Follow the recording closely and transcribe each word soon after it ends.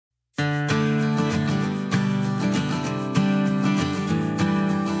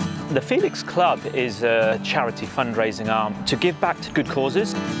The Felix Club is a charity fundraising arm to give back to good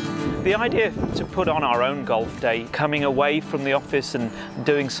causes. The idea to put on our own golf day, coming away from the office and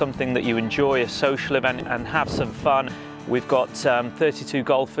doing something that you enjoy, a social event, and have some fun. We've got 32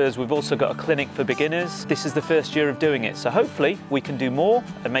 golfers, we've also got a clinic for beginners. This is the first year of doing it, so hopefully we can do more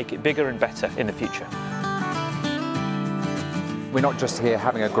and make it bigger and better in the future. We're not just here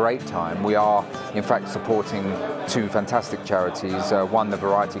having a great time, we are in fact supporting two fantastic charities, one the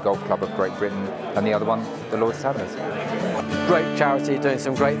Variety Golf Club of Great Britain and the other one the Lord's Taverners. Great charity, doing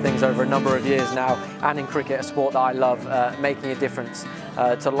some great things over a number of years now, and in cricket, a sport that I love, making a difference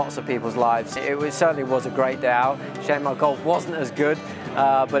to lots of people's lives. It certainly was a great day out. Shame my golf wasn't as good,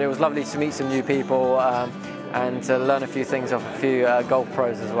 but it was lovely to meet some new people and to learn a few things off a few golf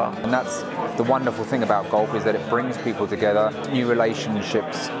pros as well. And that's the wonderful thing about golf, is that it brings people together, new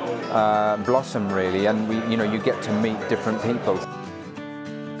relationships blossom really, and you get to meet different people.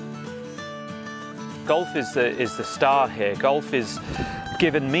 Golf is the star here. Golf has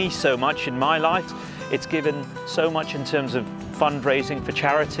given me so much in my life. It's given so much in terms of fundraising for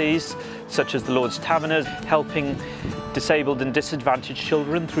charities such as the Lord's Taverners. Helping disabled and disadvantaged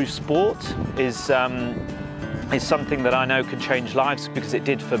children through sport is something that I know can change lives, because it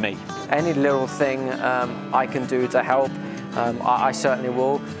did for me. Any little thing I can do to help, I certainly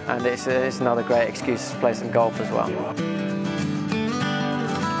will, and it's another great excuse to play some golf as well.